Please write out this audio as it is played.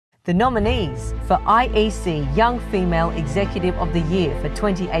The nominees for IEC Young Female Executive of the Year for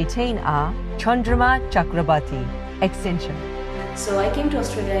 2018 are Chandrama Chakrabarti, Accenture. So I came to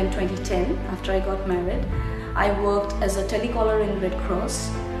Australia in 2010 after I got married. I worked as a telecaller in Red Cross.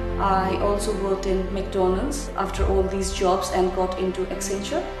 I also worked in McDonald's after all these jobs and got into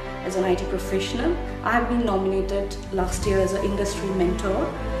Accenture as an IT professional. I have been nominated last year as an industry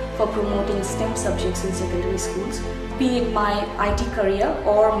mentor for promoting STEM subjects in secondary schools, be it my IT career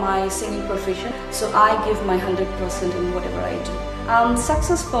or my singing profession. So I give my 100% in whatever I do.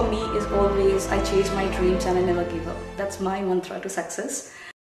 Success for me is always I chase my dreams and I never give up. That's my mantra to success.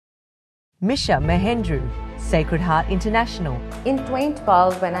 Misha Mahendru, Sacred Heart International. In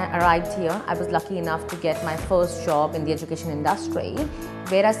 2012, when I arrived here, I was lucky enough to get my first job in the education industry,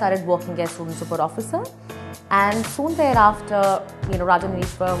 where I started working as student support officer. And soon thereafter, Raja and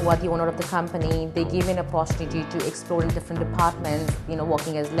Ishwar, who are the owner of the company, they gave me an opportunity to explore in different departments,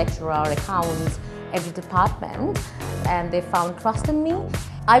 working as lecturer, accounts, every department, and they found trust in me.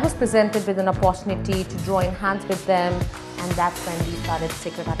 I was presented with an opportunity to join hands with them, and that's when we started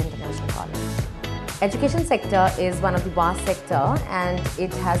Sacred Heart International College. Education sector is one of the vast sector, and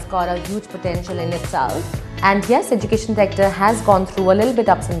it has got a huge potential in itself. And yes, education sector has gone through a little bit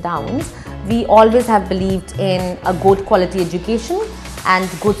ups and downs. We always have believed in a good quality education and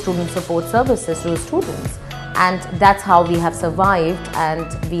good student support services to students. And that's how we have survived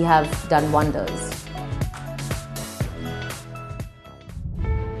and we have done wonders.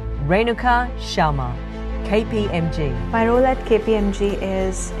 Renuka Sharma, KPMG. My role at KPMG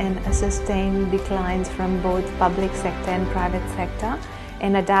is in assisting the clients from both public sector and private sector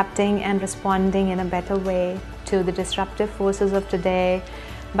in adapting and responding in a better way to the disruptive forces of today.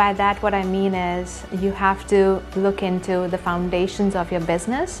 By that, what I mean is you have to look into the foundations of your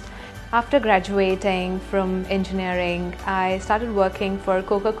business. After graduating from engineering, I started working for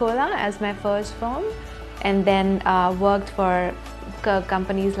Coca-Cola as my first firm, and then worked for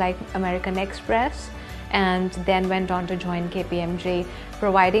companies like American Express, and then went on to join KPMG,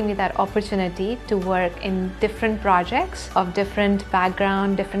 providing me that opportunity to work in different projects of different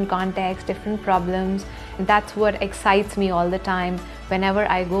background, different context, different problems. And that's what excites me all the time whenever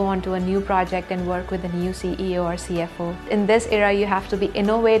I go onto a new project and work with a new CEO or CFO. In this era, you have to be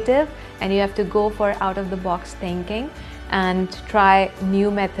innovative and you have to go for out-of-the-box thinking and try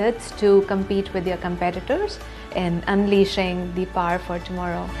new methods to compete with your competitors in unleashing the power for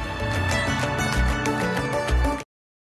tomorrow.